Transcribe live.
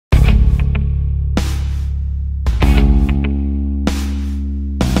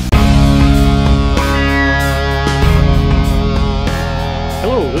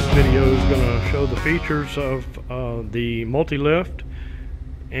features of the Multilift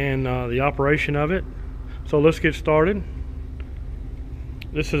and the operation of it. So let's get started.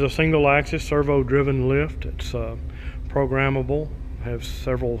 This is a single axis servo driven lift. It's programmable, has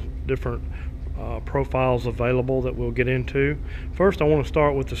several different profiles available that we'll get into. First, I want to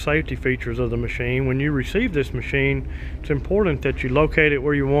start with the safety features of the machine. When you receive this machine, it's important that you locate it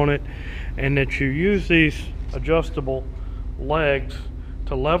where you want it and that you use these adjustable legs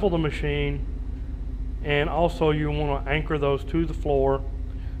to level the machine, and also you want to anchor those to the floor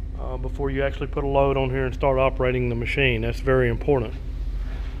before you actually put a load on here and start operating the machine. That's very important.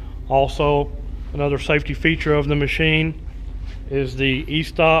 Also, another safety feature of the machine is the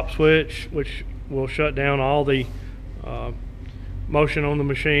e-stop switch, which will shut down all the motion on the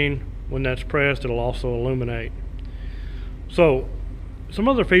machine. When that's pressed, it'll also illuminate. So some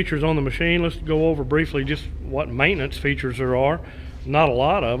other features on the machine, let's go over briefly just what maintenance features there are. Not a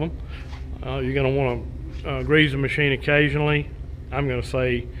lot of them. You're going to want to grease the machine occasionally. I'm going to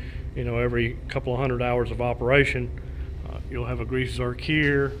say, you know, every couple of hundred hours of operation. You'll have a grease zerk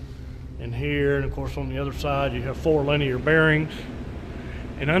here and here, and of course on the other side you have 4 linear bearings.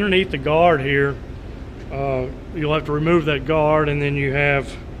 And underneath the guard here, you'll have to remove that guard, and then you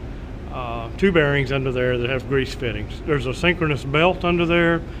have 2 bearings under there that have grease fittings. There's a synchronous belt under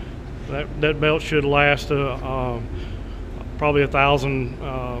there. That belt should last probably 1,000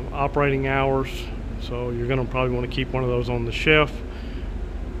 operating hours, so you're going to probably want to keep one of those on the shelf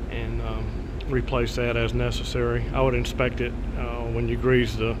and replace that as necessary. I would inspect it when you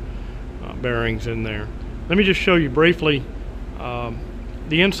grease the bearings in there. Let me just show you briefly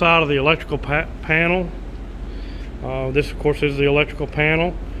the inside of the electrical panel. This of course is the electrical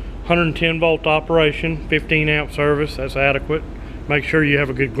panel. 110 volt operation, 15 amp service, that's adequate. Make sure you have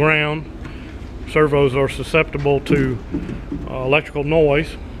a good ground. Servos are susceptible to electrical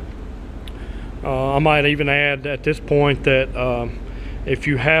noise. I might even add at this point that if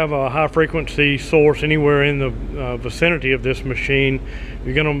you have a high frequency source anywhere in the vicinity of this machine,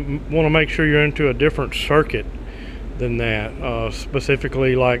 you're going to want to make sure you're into a different circuit than that,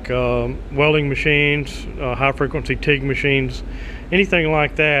 specifically like welding machines, high frequency TIG machines, anything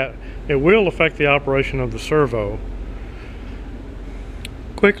like that. It will affect the operation of the servo.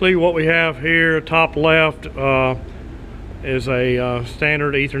 Quickly, what we have here, top left, is a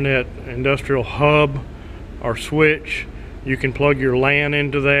standard Ethernet industrial hub or switch. You can plug your LAN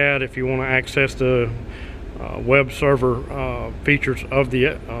into that if you want to access the web server features of the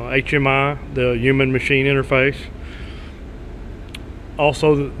HMI, the human machine interface.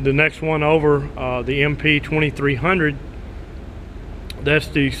 Also, the next one over, the MP2300, that's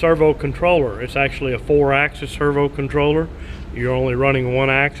the servo controller. It's actually a 4-axis servo controller. You're only running 1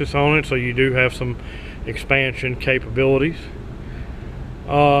 axis on it, so you do have some expansion capabilities.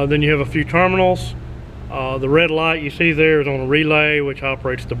 Then you have a few terminals. The red light you see there is on a relay, which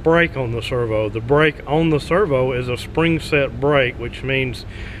operates the brake on the servo. The brake on the servo is a spring set brake, which means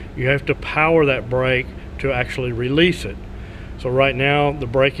you have to power that brake to actually release it. So right now the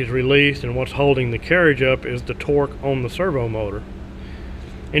brake is released, and what's holding the carriage up is the torque on the servo motor.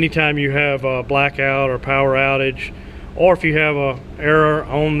 Anytime you have a blackout or power outage, or if you have a error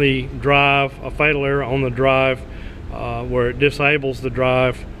on the drive, a fatal error on the drive where it disables the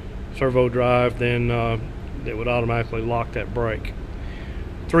drive, servo drive, then it would automatically lock that brake.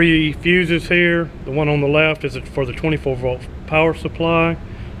 3 fuses here. The one on the left is for the 24 volt power supply.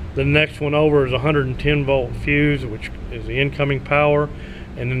 The next one over is a 110 volt fuse, which is the incoming power,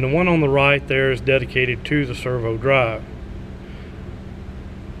 and then the one on the right there is dedicated to the servo drive.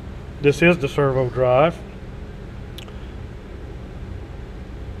 This is the servo drive.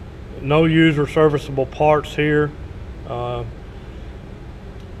 No user serviceable parts here. The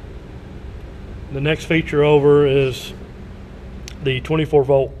next feature over is the 24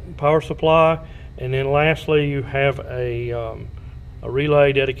 volt power supply, and then lastly you have a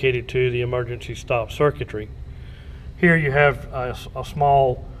relay dedicated to the emergency stop circuitry. Here you have a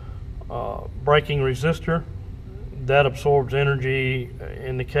small braking resistor that absorbs energy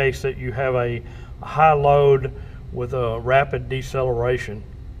in the case that you have a high load with a rapid deceleration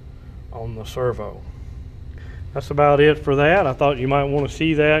on the servo. That's about it for that. I thought you might want to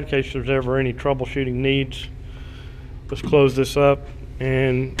see that in case there's ever any troubleshooting needs. Let's close this up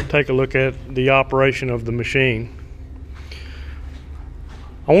and take a look at the operation of the machine.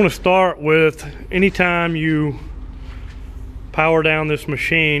 I want to start with anytime you power down this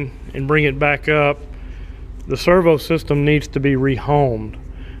machine and bring it back up, the servo system needs to be rehomed.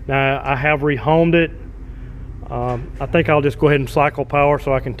 Now I have rehomed it. I think I'll just go ahead and cycle power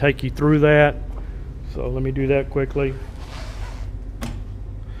so I can take you through that. So let me do that quickly.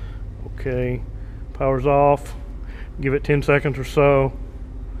 Okay, Power's off. Give it 10 seconds or so.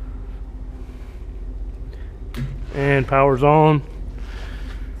 And power's on.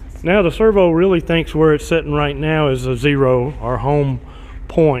 Now the servo really thinks where it's sitting right now is a 0, our home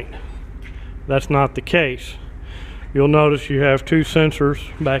point. That's not the case. You'll notice you have two sensors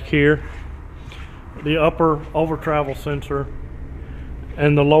back here. The upper over travel sensor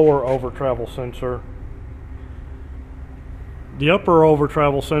and the lower over travel sensor. The upper over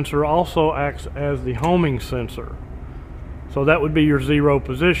travel sensor also acts as the homing sensor. So that would be your 0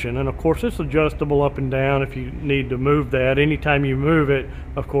 position, and of course it's adjustable up and down if you need to move that. Anytime you move it,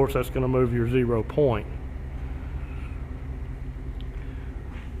 of course that's going to move your 0 point.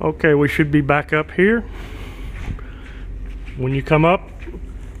 Okay, we should be back up here. When you come up,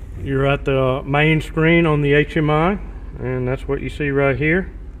 you're at the main screen on the HMI, and that's what you see right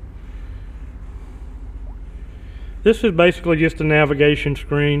here. This is basically just a navigation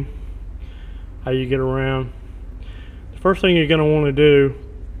screen, how you get around. First thing you're going to want to do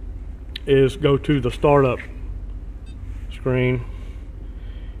is go to the startup screen,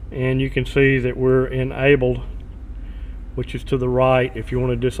 and you can see that we're enabled, which is to the right. If you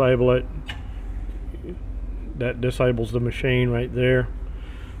want to disable it, that disables the machine right there.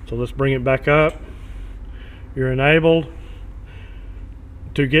 So let's bring it back up. You're enabled.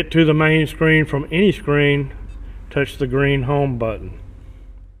 To get to the main screen from any screen, touch the green home button.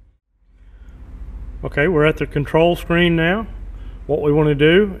 Okay, we're at the control screen now. What we want to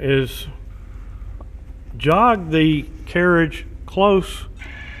do is jog the carriage close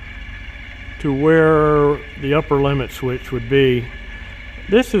to where the upper limit switch would be.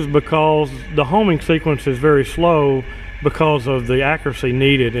 This is because the homing sequence is very slow because of the accuracy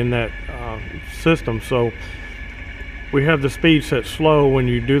needed in that system. So we have the speed set slow when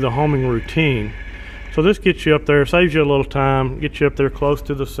you do the homing routine. So this gets you up there, saves you a little time, gets you up there close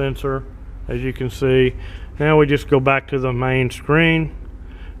to the sensor. As you can see, now we just go back to the main screen,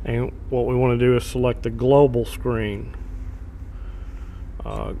 and what we want to do is select the global screen.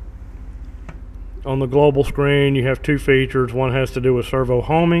 On the global screen you have two features. One has to do with servo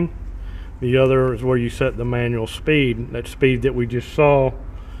homing, the other is where you set the manual speed, that speed that we just saw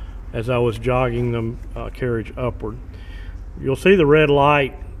as I was jogging the carriage upward. You'll see the red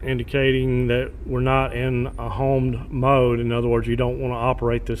light indicating that we're not in a homed mode. In other words, you don't want to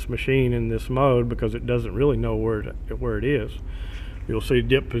operate this machine in this mode because it doesn't really know where it is. You'll see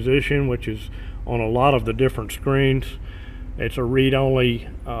dip position, which is on a lot of the different screens. It's a read-only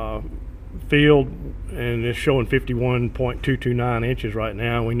field, and it's showing 51.229 inches right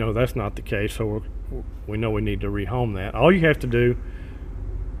now. We know that's not the case, so we know we need to rehome that. All you have to do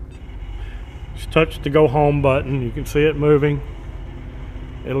is touch the go home button. You can see it moving.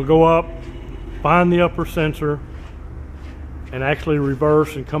 It'll go up, find the upper sensor, and actually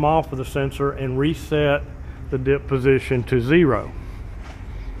reverse and come off of the sensor and reset the dip position to 0.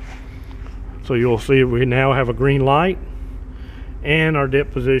 So you'll see we now have a green light and our dip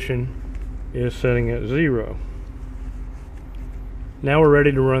position is setting at 0. Now we're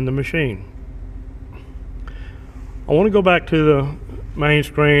ready to run the machine. I want to go back to the main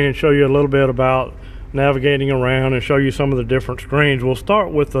screen and show you a little bit about navigating around and show you some of the different screens. We'll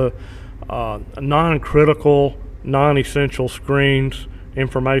start with the non-critical, non-essential screens,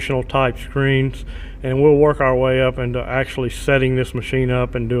 informational type screens, and we'll work our way up into actually setting this machine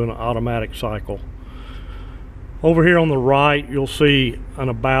up and doing an automatic cycle. Over here on the right you'll see an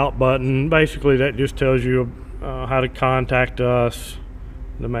about button. Basically that just tells you how to contact us,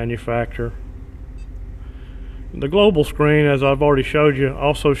 the manufacturer. The global screen, as I've already showed you,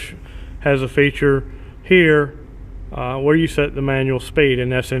 also has a feature here where you set the manual speed,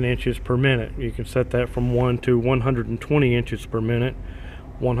 and that's in inches per minute. You can set that from 1 to 120 inches per minute.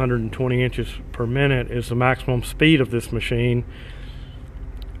 120 inches per minute is the maximum speed of this machine.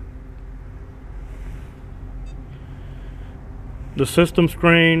 The system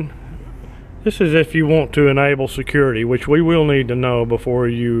screen, this is if you want to enable security, which we will need to know before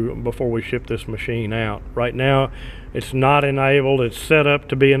we ship this machine out. Right now it's not enabled. It's set up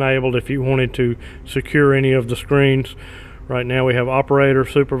to be enabled if you wanted to secure any of the screens. Right now we have operator,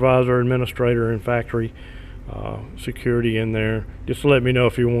 supervisor, administrator, and factory security in there. Just let me know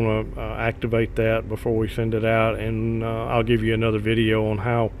if you want to activate that before we send it out, and I'll give you another video on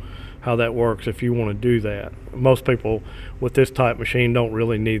how that works if you want to do that. Most people with this type machine don't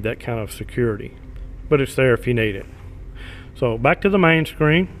really need that kind of security, but it's there if you need it. So back to the main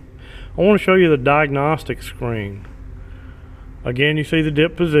screen. I want to show you the diagnostic screen. Again, you see the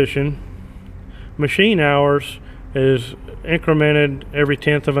dip position. Machine hours is incremented every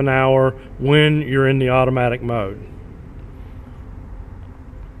 1/10 of an hour when you're in the automatic mode.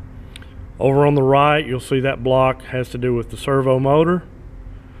 Over on the right, you'll see that block has to do with the servo motor.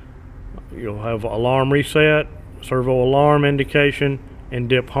 You'll have alarm reset, servo alarm indication, and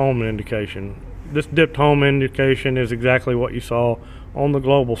dip home indication. This dipped home indication is exactly what you saw on the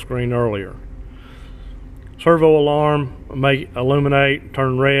global screen earlier. Servo alarm may illuminate,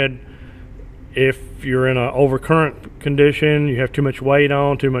 turn red if you're in an overcurrent condition, you have too much weight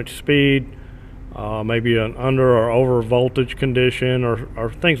on, too much speed, maybe an under or over voltage condition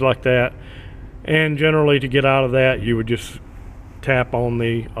or things like that. And generally, to get out of that, you would just tap on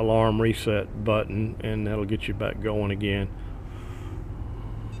the alarm reset button and that'll get you back going again.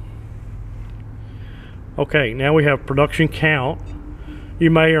 Okay, now we have production count.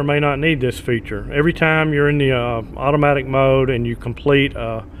 You may or may not need this feature. Every time you're in the automatic mode and you complete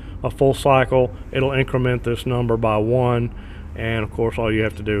a full cycle, it'll increment this number by 1, and of course all you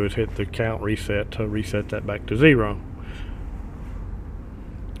have to do is hit the count reset to reset that back to 0.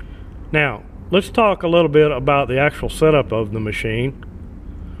 Now let's talk a little bit about the actual setup of the machine.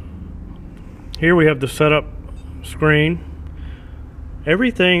 Here we have the setup screen.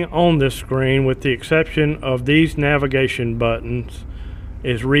 Everything on this screen, with the exception of these navigation buttons,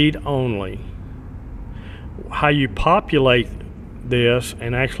 is read only. How you populate this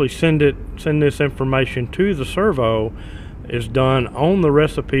and actually send this information to the servo is done on the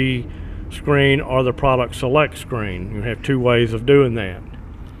recipe screen or the product select screen. You have two ways of doing that.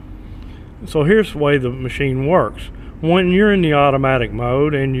 So here's the way the machine works. When you're in the automatic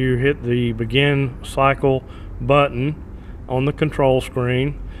mode and you hit the begin cycle button on the control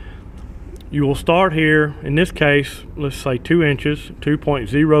screen, you will start here. In this case, let's say 2 inches,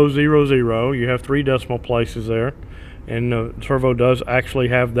 2.000. You have 3 decimal places there, and the servo does actually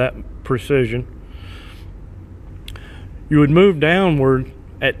have that precision. You would move downward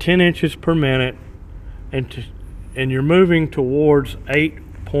at 10 inches per minute, and you're moving towards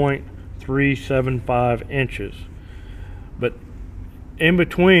 8.375 inches. But in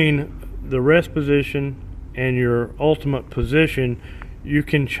between the rest position and your ultimate position, you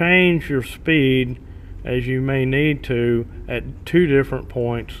can change your speed as you may need to at 2 different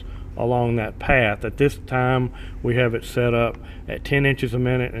points along that path. At this time, we have it set up at 10 inches a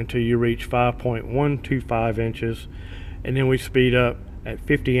minute until you reach 5.125 inches, and then we speed up at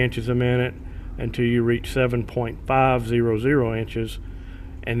 50 inches a minute until you reach 7.500 inches,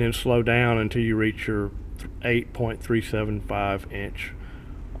 and then slow down until you reach your 8.375 inch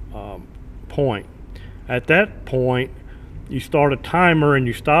point. At that point, you start a timer and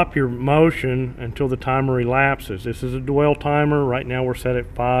you stop your motion until the timer elapses. This is a dwell timer. Right now we're set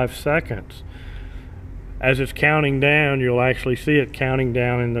at 5 seconds. As it's counting down, you'll actually see it counting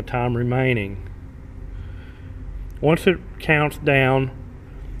down in the time remaining. Once it counts down,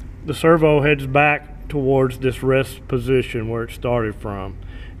 the servo heads back towards this rest position where it started from.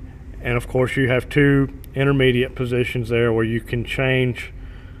 And of course you have 2 intermediate positions there where you can change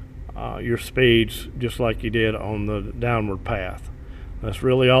your speeds just like you did on the downward path. That's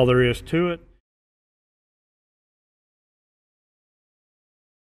really all there is to it.